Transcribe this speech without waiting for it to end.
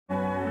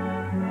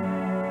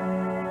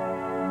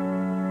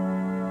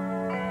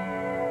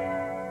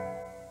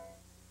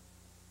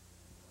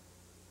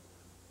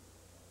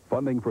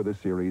Funding for this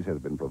series has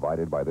been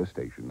provided by this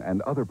station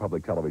and other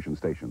public television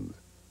stations.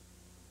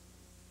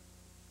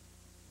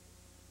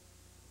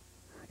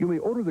 You may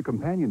order the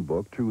companion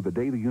book to The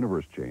Day the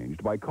Universe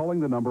Changed by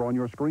calling the number on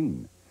your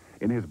screen.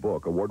 In his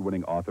book,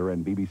 award-winning author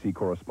and BBC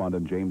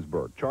correspondent James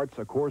Burke charts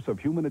a course of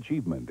human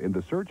achievement in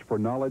the search for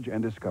knowledge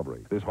and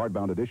discovery. This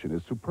hardbound edition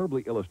is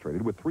superbly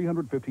illustrated with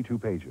 352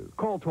 pages.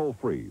 Call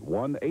toll-free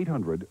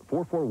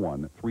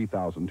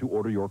 1-800-441-3000 to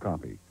order your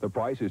copy. The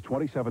price is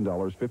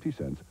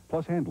 $27.50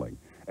 plus handling.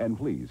 And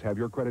please have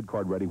your credit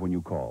card ready when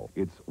you call.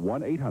 It's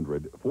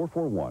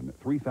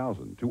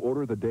 1-800-441-3000 to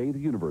order The Day the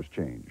Universe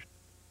Changed.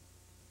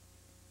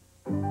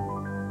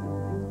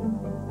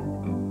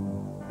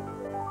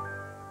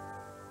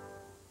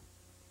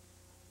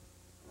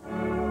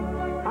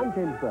 I'm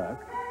James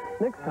Burke.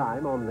 Next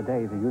time on The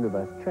Day the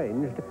Universe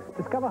Changed,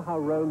 discover how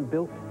Rome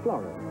built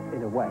Florence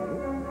in a way.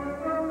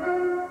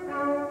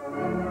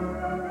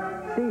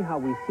 See how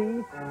we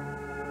see,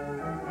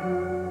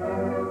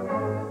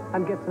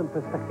 and get some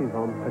perspective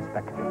on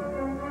perspective.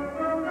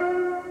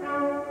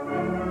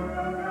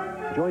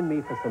 Join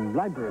me for some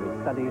library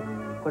study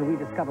when we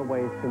discover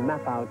ways to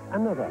map out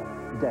another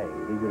Day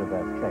the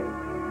Universe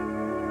Changed.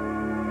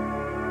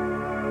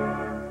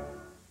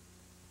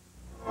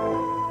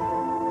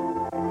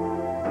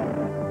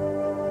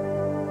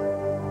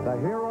 The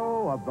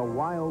hero of the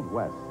Wild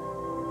West,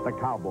 the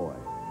cowboy.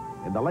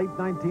 In the late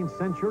 19th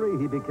century,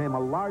 he became a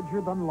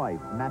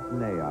larger-than-life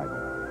matinee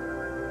idol,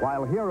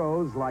 while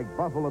heroes like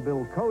Buffalo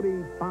Bill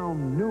Cody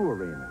found new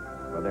arenas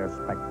for their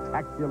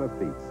spectacular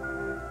feats.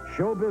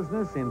 Show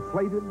business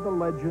inflated the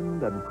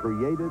legend and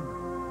created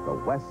the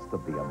West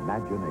of the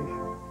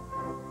imagination.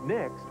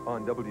 Next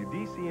on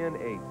WDCN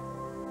 8.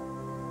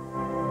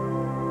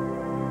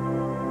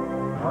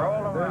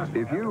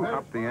 If you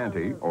up the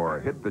ante or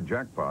hit the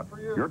jackpot,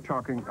 you're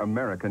talking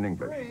American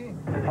English.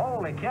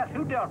 Holy cat,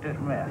 who dealt this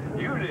mess?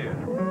 You did.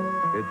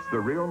 It's the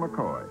real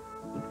McCoy.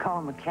 You call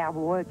him a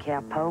cowboy,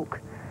 cowpoke,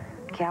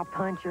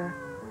 cowpuncher,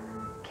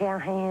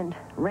 cowhand,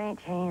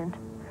 ranch hand.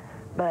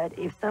 But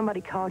if somebody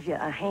calls you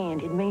a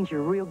hand, it means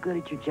you're real good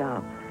at your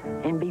job,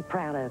 and be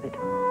proud of it.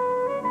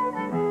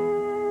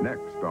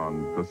 Next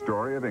on The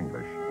Story of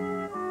English.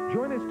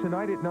 Join us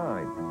tonight at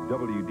 9,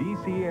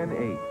 WDCN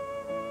 8.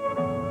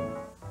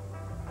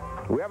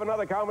 We have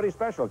another comedy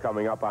special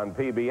coming up on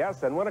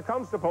PBS, and when it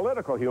comes to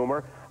political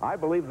humor, I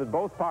believe that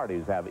both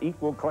parties have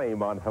equal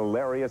claim on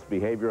hilarious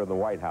behavior in the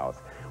White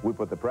House. We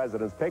put the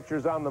president's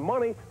pictures on the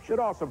money, should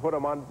also put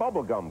them on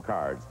bubblegum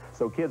cards,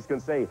 so kids can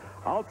say,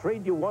 I'll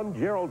trade you one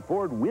Gerald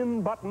Ford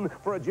win button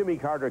for a Jimmy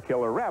Carter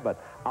killer rabbit.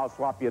 I'll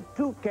swap you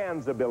 2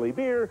 cans of Billy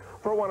beer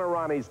for one of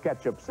Ronnie's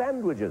ketchup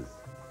sandwiches.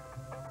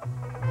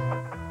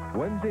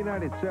 Wednesday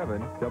night at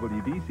 7,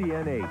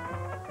 WDCN 8.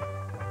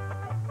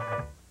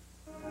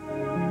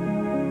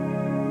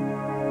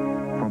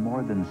 For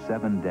more than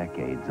 7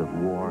 decades of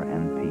war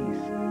and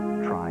peace,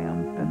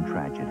 triumph and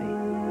tragedy,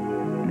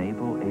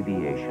 naval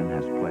aviation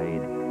has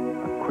played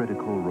a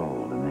critical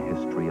role in the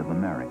history of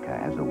America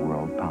as a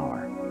world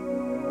power.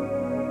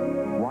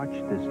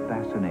 Watch this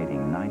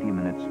fascinating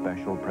 90-minute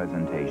special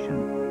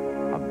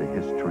presentation of the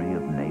history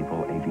of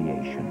naval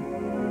aviation.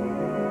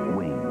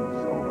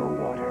 Wings over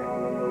water.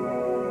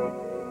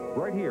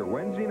 Right here,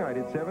 Wednesday night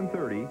at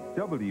 7:30,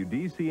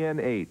 WDCN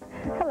 8.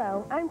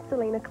 Hello, I'm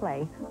Selena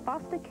Clay,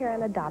 foster care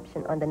and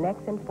adoption on The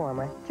Next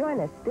Informer. Join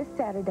us this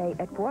Saturday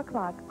at 4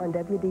 o'clock on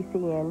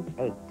WDCN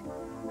 8.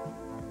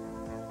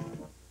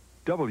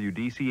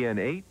 WDCN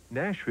 8,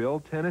 Nashville,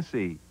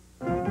 Tennessee.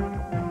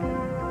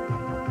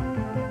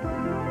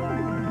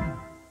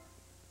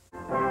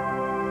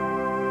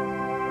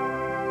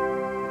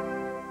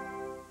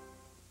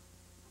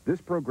 This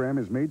program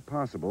is made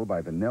possible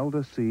by the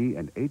Nelda C.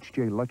 and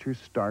H.J. Lutcher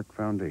Stark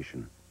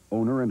Foundation,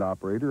 owner and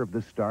operator of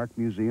the Stark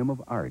Museum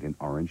of Art in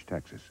Orange,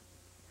 Texas,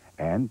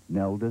 and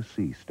Nelda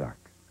C. Stark.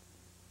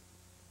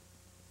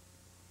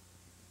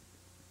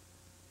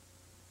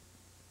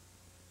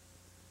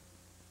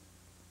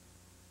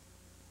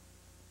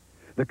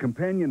 The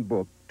companion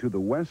book to The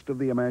West of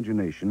the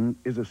Imagination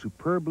is a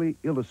superbly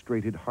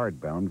illustrated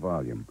hardbound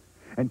volume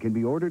and can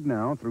be ordered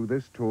now through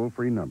this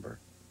toll-free number.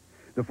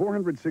 The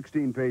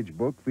 416-page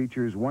book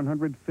features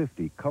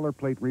 150 color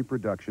plate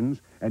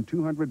reproductions and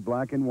 200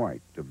 black and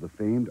white of the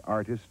famed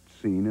artists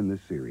seen in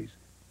this series.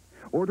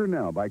 Order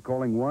now by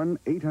calling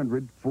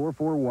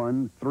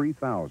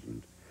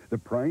 1-800-441-3000. The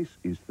price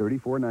is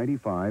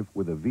 $34.95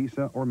 with a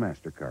Visa or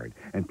MasterCard,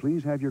 and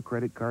please have your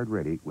credit card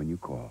ready when you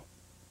call.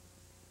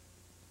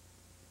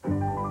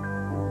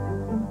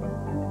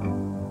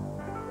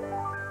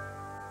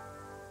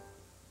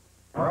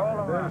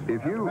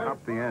 If you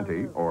up the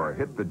ante or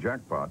hit the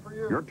jackpot,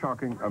 you're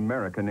talking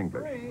American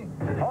English.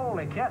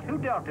 Holy cat, who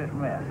dealt this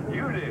mess?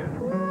 You did.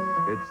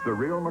 It's the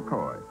real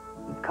McCoy.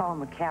 You call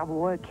him a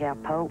cowboy,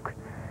 cowpoke,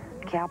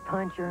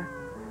 cowpuncher,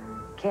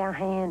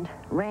 cowhand,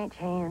 ranch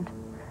hand.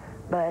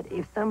 But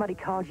if somebody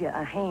calls you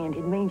a hand,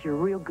 it means you're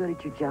real good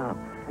at your job,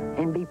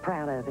 and be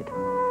proud of it.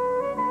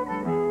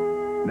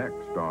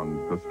 Next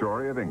on The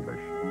Story of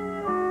English.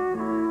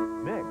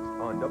 Next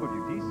on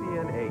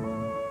WDCN 8.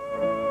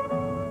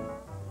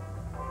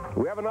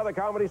 We have another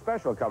comedy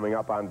special coming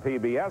up on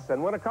PBS,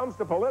 and when it comes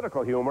to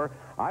political humor,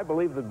 I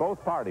believe that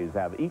both parties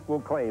have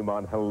equal claim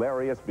on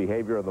hilarious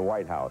behavior in the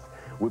White House.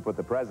 We put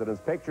the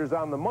president's pictures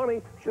on the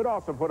money, should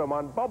also put them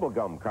on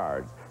bubblegum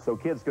cards, so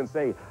kids can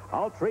say,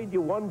 I'll trade you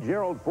one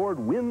Gerald Ford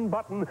win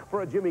button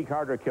for a Jimmy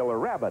Carter killer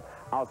rabbit.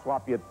 I'll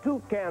swap you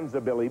 2 cans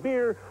of Billy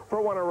beer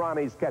for one of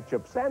Ronnie's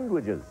ketchup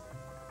sandwiches.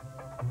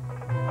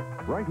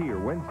 Right here,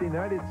 Wednesday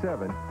night at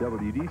 7,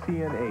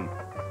 WDCN 8.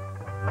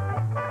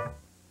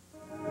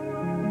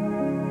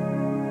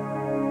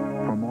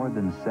 For more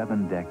than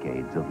 7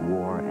 decades of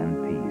war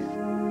and peace,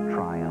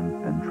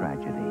 triumph and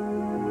tragedy,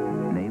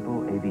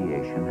 naval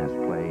aviation has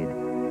played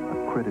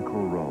a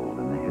critical role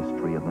in the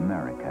history of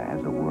America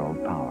as a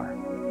world power.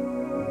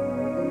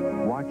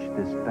 Watch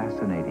this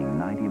fascinating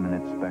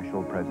 90-minute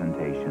special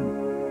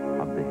presentation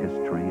of the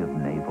history of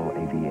naval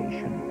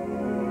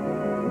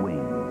aviation.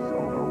 Wings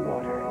over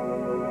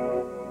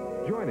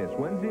water. Join us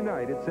Wednesday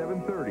night at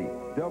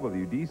 7:30,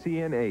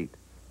 WDCN 8.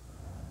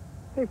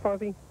 Hey,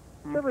 Fozzie,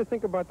 you ever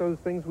think about those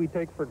things we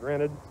take for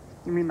granted?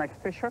 You mean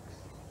like fish hooks?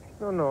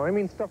 No, I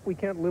mean stuff we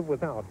can't live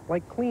without,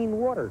 like clean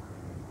water.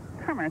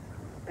 Kermit,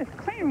 if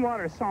clean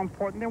water is so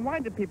important, then why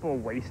do people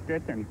waste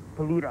it and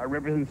pollute our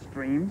rivers and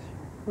streams?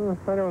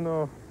 I don't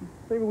know.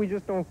 Maybe we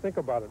just don't think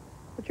about it.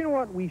 But you know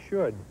what? We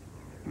should.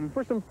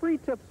 For some free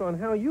tips on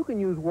how you can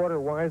use water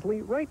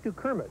wisely, write to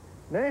Kermit,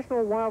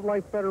 National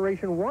Wildlife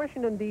Federation,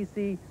 Washington,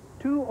 D.C.,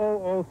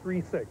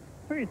 20036.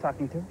 Who are you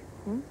talking to?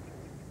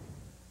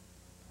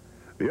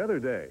 The other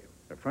day,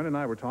 a friend and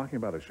I were talking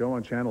about a show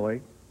on Channel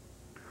 8.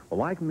 Well,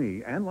 like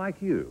me and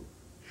like you,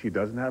 she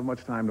doesn't have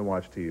much time to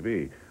watch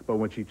TV, but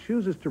when she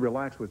chooses to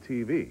relax with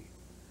TV,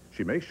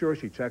 she makes sure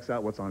she checks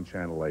out what's on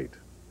Channel 8.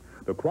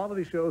 The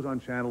quality shows on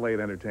Channel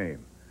 8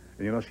 entertain.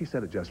 And you know, she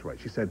said it just right.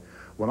 She said,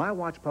 when I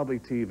watch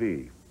public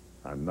TV,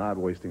 I'm not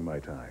wasting my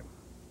time.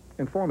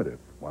 Informative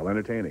while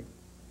entertaining.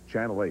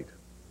 Channel 8,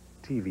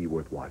 TV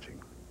worth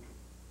watching.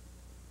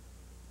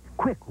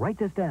 Quick, write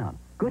this down.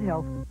 Good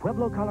Health,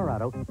 Pueblo,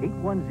 Colorado,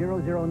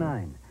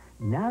 81009.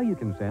 Now you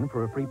can send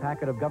for a free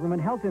packet of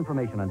government health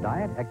information on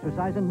diet,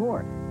 exercise, and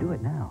more. Do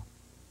it now.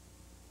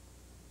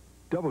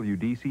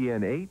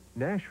 WDCN 8,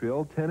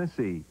 Nashville,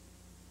 Tennessee.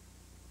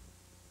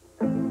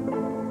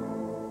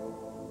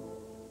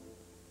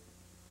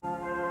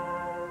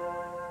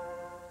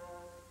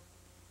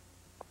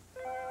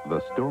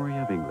 The Story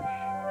of English,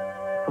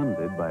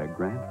 funded by a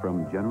grant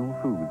from General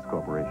Foods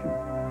Corporation.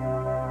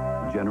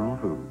 General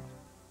Foods,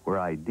 where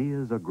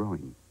ideas are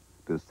growing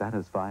to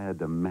satisfy a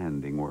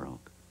demanding world.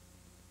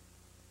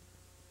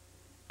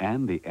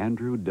 And the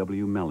Andrew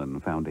W. Mellon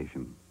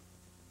Foundation.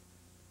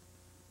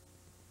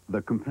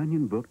 The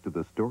companion book to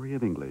The Story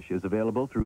of English is available through